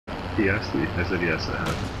He asked me. I said yes, I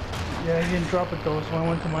have. Yeah, he didn't drop it though, so I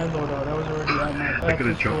went to my loadout. I was already at my. I could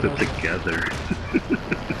have dropped it together.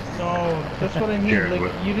 No, that's what I mean. Jared, like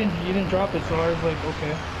what? you didn't drop it, so I was like,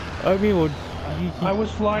 okay. I mean, well, I was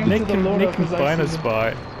flying to the loadout Nick can because I find see a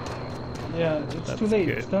spot. Yeah, it's That's too late.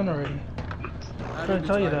 good. It's done already. I'm trying to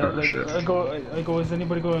tell you that. Oh, Like shit. I go. Is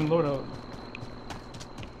anybody going loadout?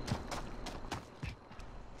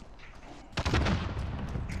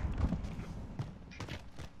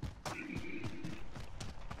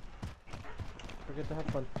 Forget to have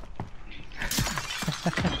fun.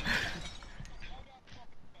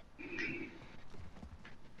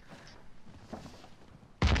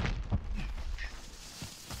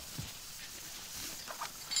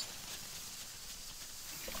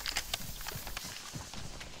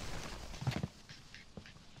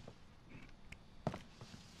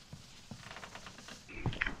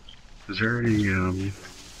 Is there any,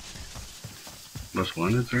 most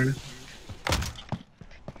wanted, or anything?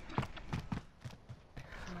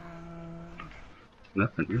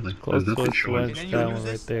 Nothing, really. Close There's nothing to showing. that one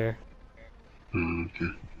right there. Oh,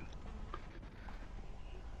 okay.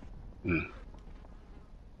 Yeah.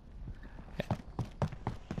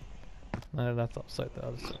 No, that's outside the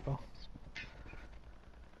other circle.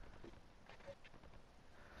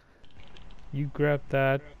 You grab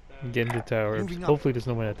that and get into the tower. Hopefully there's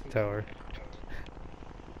no one at the tower.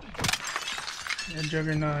 Yeah,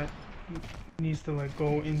 Juggernaut needs to like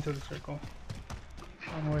go into the circle.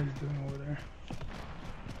 I don't know what he's doing over there.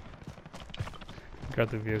 Grab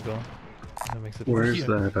the vehicle. That makes it Where's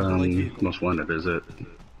easier. that, most wanted? Is it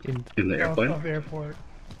in the airplane? Off airport.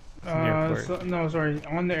 The airport. So, no, sorry,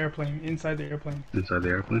 on the airplane, inside the airplane. Inside the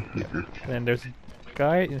airplane? Okay. And there's a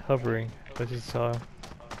guy hovering. I just saw.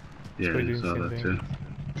 Yeah, I saw that too.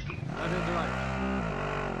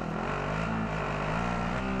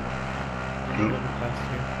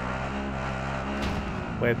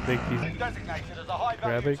 Wait, I think he's...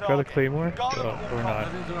 Grab it, grab the claymore? Oh, or not.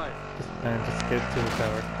 Just get to the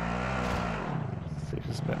tower.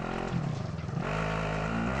 Safest bet.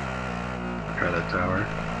 Try that tower.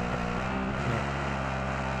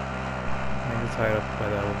 I think it's high up by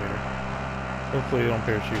the elevator. Hopefully you don't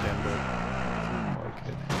parachute in, but...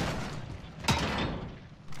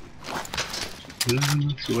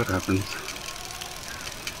 Let's see what happens.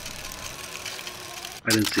 I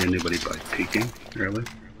didn't see anybody by peeking, really.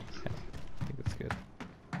 Yeah, I think that's good.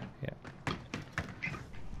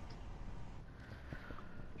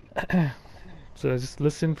 Yeah. So just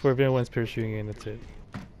listen for if anyone's parachuting in, that's it.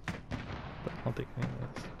 But I don't think anyone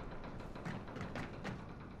is.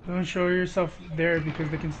 Don't show yourself there because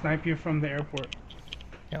they can snipe you from the airport.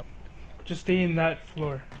 Yep. Just stay in that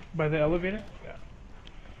floor. By the elevator? Yeah.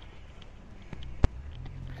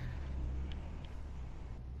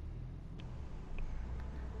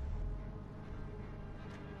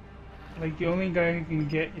 Like the only guy who can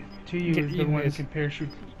get to you is the one who can parachute.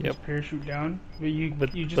 Yep. Parachute down, but you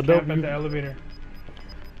just but camp at the elevator.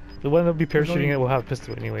 The one that'll be parachuting in will have a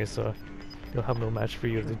pistol anyway, so they'll have no match for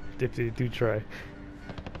you if they do try.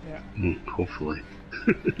 Yeah. Hopefully.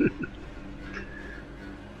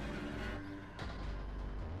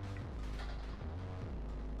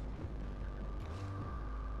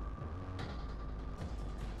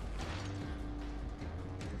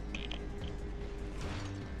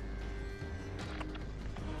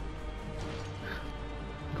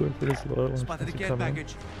 Going for this low one. Spotted the care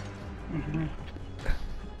package.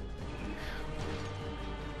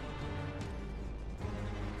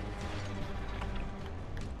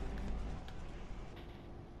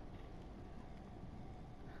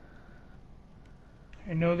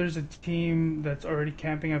 I know there's a team that's already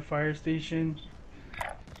camping at fire station.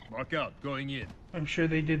 Mark out, going in. I'm sure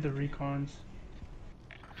they did the recons.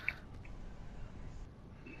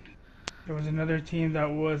 There was another team that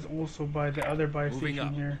was also by the other buy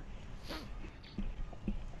station here.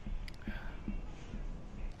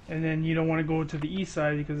 And then you don't want to go to the east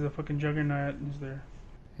side because the fucking Juggernaut is there.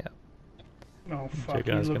 Yeah. Oh fuck, he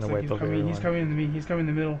Juggernaut's looks gonna like wipe he's coming. everyone. He's coming to me. He's coming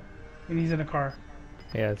in the middle. And he's in a car.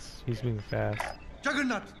 Yeah, he's moving fast.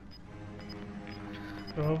 Juggernaut!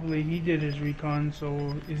 So hopefully he did his recon,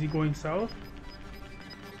 so is he going south?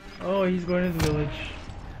 Oh, he's going to the village.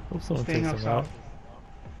 Hope someone Staying takes up him out. south.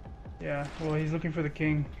 Yeah, well he's looking for the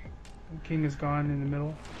king. The king is gone in the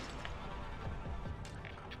middle.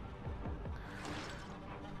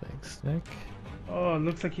 Thanks, Nick. Oh, it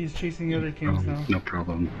looks like he's chasing the other kings now. No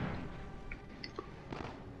problem.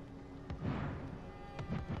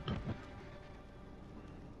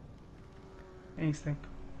 Thanks, Nick.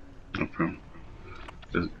 No problem.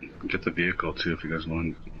 Just get the vehicle too if you guys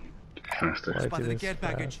want. faster. Why do Spotted a this care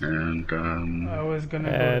package. fast? And I was gonna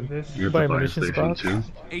go And with this. you have buy the buy munitions station box? too.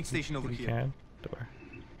 Aid station over You here. can. Door.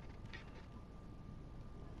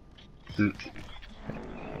 Mm.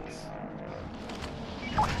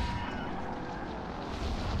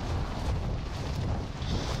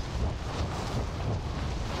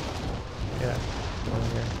 Yeah. One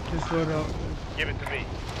here. Just load out. Give it to me.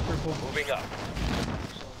 Purple. Moving up.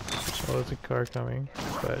 Oh, there's a car coming,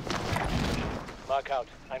 but Mark out.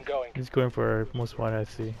 I'm going. he's going for most wanted, I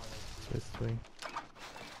see. So it's doing.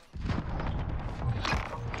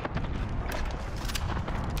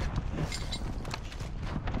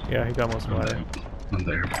 Yeah, he got most wanted. On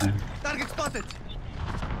the airplane. Target spotted.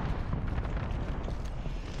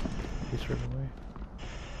 He's running away.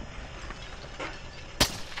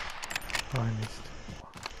 Oh, I missed.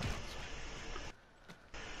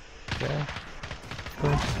 Yeah.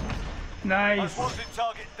 Cool. Nice.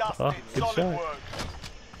 Target dusted. Oh, good Solid shot. work.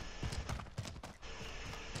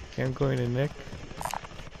 Okay, I'm going to Nick.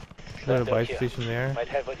 There's a buy station there. Might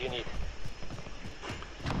have what you need.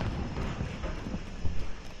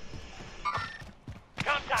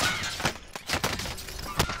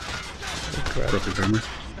 Broken armor.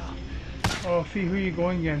 Oh, Fee, who are you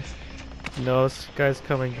going against? No, this guy's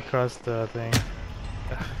coming across the thing.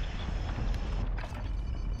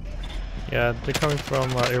 Yeah, they're coming from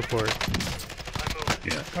airport.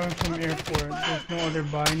 Yeah. Coming from airport. There's no other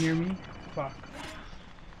buy near me. Fuck.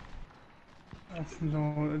 That's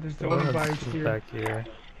no. There's the only buy One's here. back here.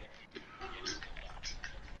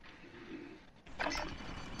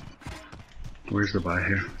 Where's the buy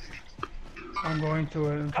here? I'm going to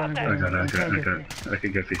it. I'm trying to get I it. got it, I'm trying to get it. I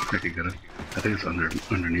can get it. I can get it. I think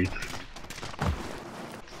it's underneath.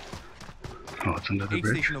 Oh, it's under the Aid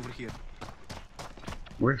bridge. station over here.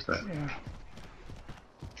 Where's that? Yeah.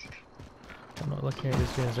 I'm not looking at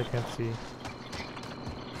this as I can't see.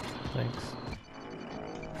 Thanks.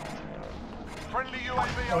 Friendly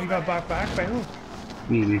UAV Oh, you got back by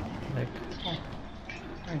who? Me. Nick.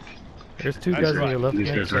 Nice. There's two guys on your left These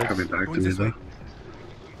hand guys are side. coming back to Going me this way.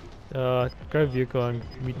 though. Grab a vehicle and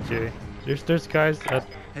meet Jay. There's guys at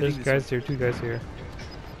Heading this guys here, two guys here.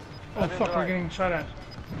 Oh fuck, we're getting shot at.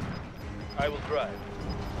 I will drive.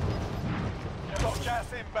 You've got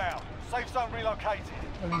gas inbound. Safe zone relocated.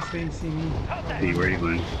 At least they see me. Hey, where are you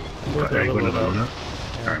going? Go Are you going to the loadout.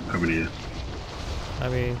 loadout? Alright, I'm coming to you. I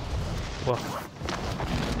mean, well,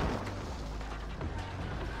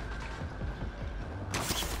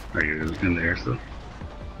 Are you in the air still?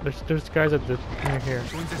 there's guys at the near here.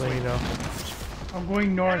 Letting you know. I'm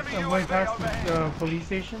going north. I'm going past the police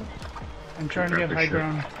station. I'm trying to get high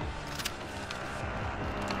ground.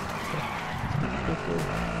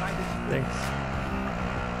 Thanks.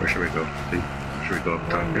 Where should we go? See? Should we go up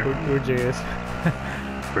top here? Where Jay is?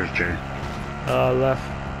 Where's Jay? Left.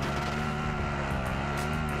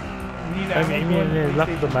 Need I ammo mean, going to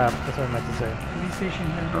left of the police map. That's what I meant to say. station. Police station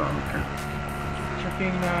here. Oh, okay.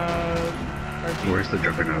 Checking RP. Where's the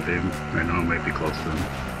juggernaut, dude? I know it might be close to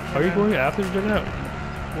him. Are you going after the juggernaut?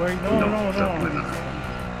 Where? No, definitely not.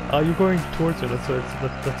 Oh, you're going towards it. That's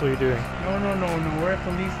what you're doing. No. We're at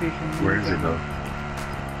police station. Where is he though?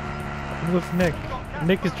 I'm with Nick.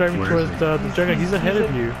 Nick is driving Where towards is he? the juggernaut. He's ahead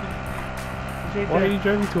of you. Right Why are there. you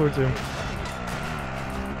driving towards him?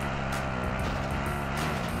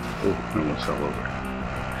 Oh, I almost fell over.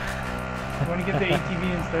 You want to get the ATV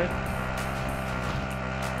instead?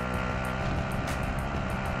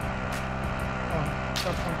 Oh,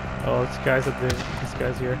 stop. Oh, this guy's at this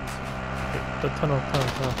guy's here. The tunnel.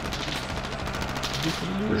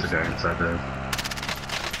 There's a guy inside the...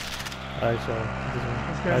 I saw.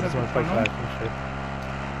 I guy's just at want the to fight tunnel? back and shit.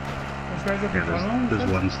 This guy's at the Yeah, tunnel?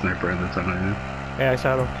 there's one sniper in the tunnel, yeah. Yeah, I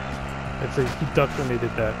shot him. He ducked when they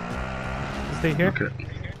did that. Stay here. Okay.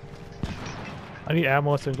 I need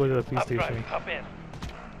ammo so I can go to the police station. Hop in.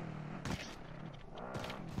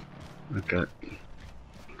 Okay.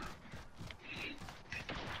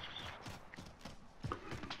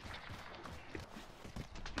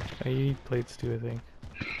 I need plates too, I think.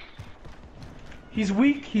 He's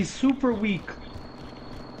weak. He's super weak.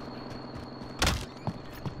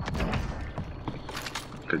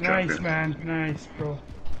 Good job, Nice, guys. man. Nice, bro.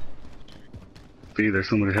 See, there's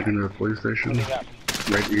somebody heading to the police station. Moving up.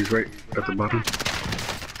 Right, he's right at the bottom.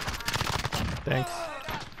 Thanks.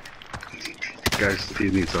 Guys, he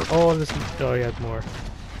needs help. Oh, oh, yeah, more.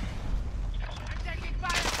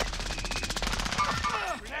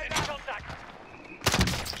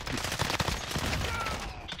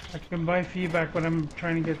 I can buy feedback, but I'm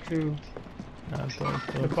trying to get to the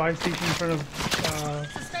Don't. buy station in front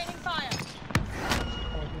of. Sustaining fire.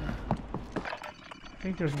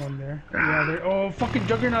 think there's one there. Yeah, there. Oh, fucking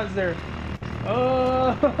Juggernaut's there.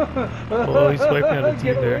 Oh, Oh, he's wiping out the team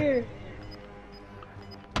get there. away.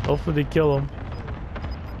 Hopefully they kill him.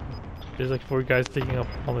 There's like 4 guys taking up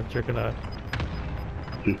on the Juggernaut.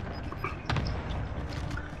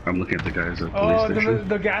 I'm looking at the guys at the Oh, police station.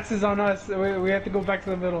 the gas is on us. We have to go back to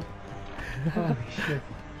the middle. Holy shit.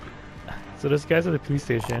 So there's guys at the police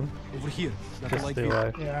station. Over here. Nothing Just like stay here.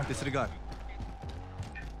 alive. Yeah. Disregard.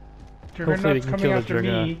 Hopefully they Juggernaut's can coming kill the after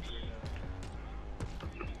Juggernaut. me.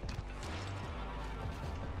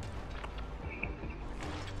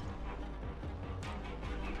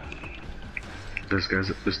 There's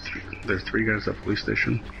 3 guys at the police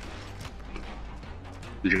station.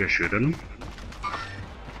 Did you guys shoot at them?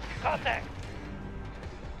 Contact.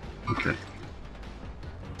 Okay.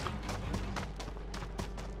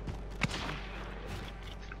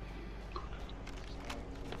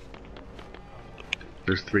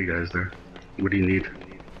 There's 3 guys there. What do you need?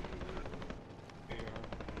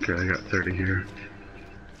 Okay, I got 30 here.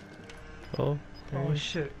 Oh, Oh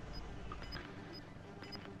shit.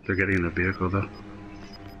 They're getting in the vehicle though.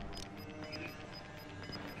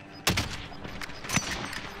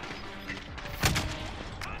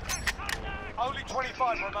 Only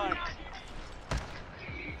 25 remain.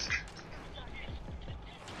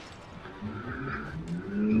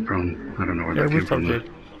 From, I don't know where yeah, that came roof from. update.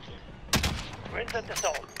 Rinse at the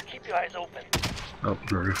zone. Keep your eyes open. Oh,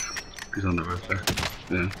 the roof. He's on the roof there.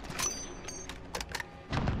 Yeah.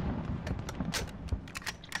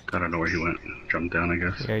 I don't know where he went. Jumped down, I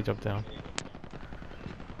guess. Yeah, he jumped down.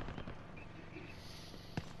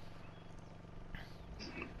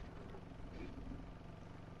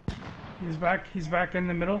 He's back in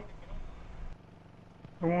the middle.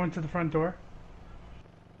 The one went to the front door.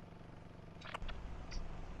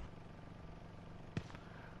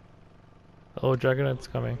 Oh, Juggernaut's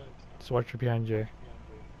coming. Just watch your behind, Jay.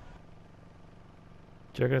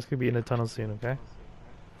 Juggernaut's gonna be in the tunnel soon, okay?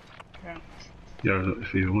 Yeah. Yeah,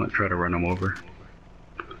 if you want, try to run him over.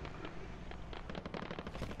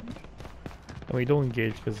 I mean, don't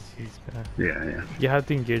engage because he's gonna. Yeah, yeah. You have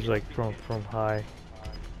to engage like from high.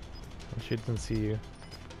 And she didn't see you.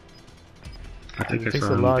 I think It I takes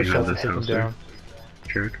saw a him lot of behind shots to this take him house there. down.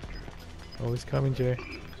 Jared, Oh, he's coming, Jay.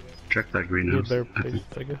 check that Yeah, greenhouse. better I place. think-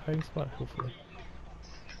 It's like a hiding spot, hopefully.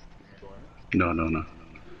 No, no, no.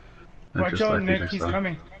 Watch I out, think Nick. I He's saw.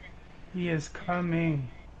 coming. He is coming.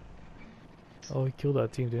 Oh, he killed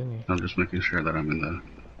that team, didn't he? I'm just making sure that I'm in the...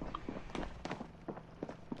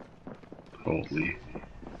 Holy.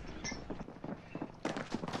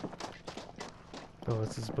 Oh,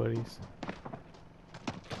 it's his buddies.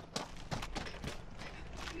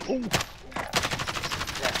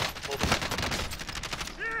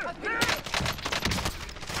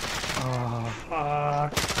 Oh,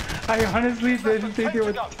 fuck. I honestly didn't think they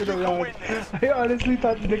would turn around. I honestly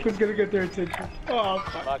thought Nick was gonna get their attention. Oh,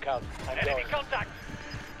 fuck. Mark out. Enemy contact.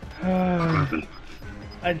 Nothing.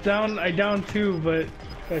 I downed 2, but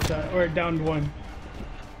or downed 1.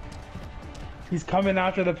 He's coming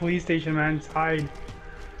after the police station, man. Just hide.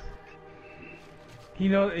 He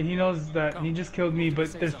knows that he just killed me,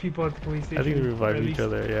 but there's people at the police station. I think they revived Or at each least-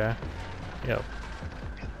 other, yeah. Yep.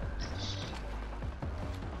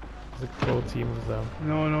 It's a full team of them.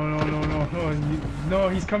 No,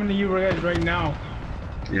 he's coming to you right now.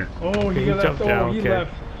 Yeah. Oh, he He left. jumped Oh, down, he okay.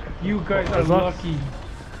 left. You guys are As long- lucky.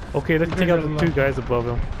 Okay, let's You take guys out are the 2 lucky. guys above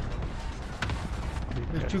him.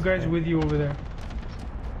 There's 2 guys okay. with you over there.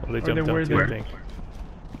 Oh, they or jumped they down were too, I there. think.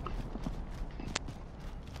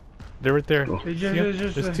 They're right there. Oh. They See 'em?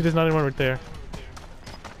 just There's not anyone right there.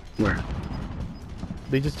 Where?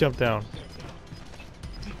 They just jumped down.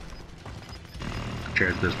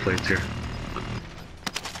 Jared, there's plates here.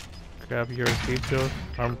 Grab your escape shield.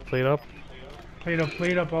 Arm plate up.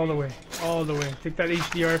 Plate up all the way. All the way. Take that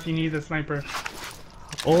HDR if you need the sniper.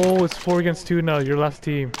 Oh, it's 4 against 2 now. Your last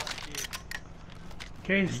team.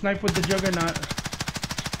 Okay, snipe with the Juggernaut.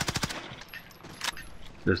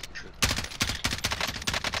 There's...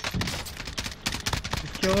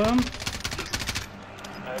 Just kill him.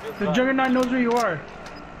 The Juggernaut knows where you are.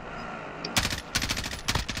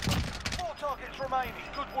 4 targets remaining.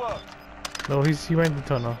 Good work. No, he went in the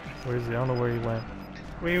tunnel. Where is he? I don't know where he went.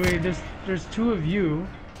 Wait, there's 2 of you.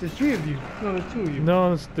 There's 3 of you. No, there's 2 of you.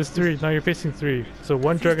 No, there's 3. Now you're facing 3. So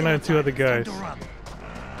 1 Juggernaut and 2 other guys.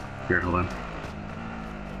 Here, hold on.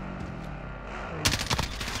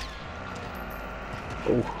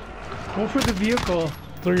 Oh, Go for the vehicle.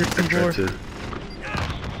 Throw your I tried C4.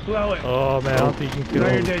 to... Blow it. Oh man, I don't think you can kill No,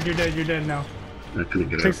 you're him. dead. You're dead now. I couldn't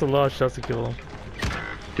get It out. takes a lot of shots to kill him.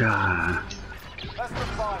 Ah. Less than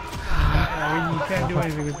 5. You can't do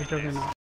anything with the Juggernaut.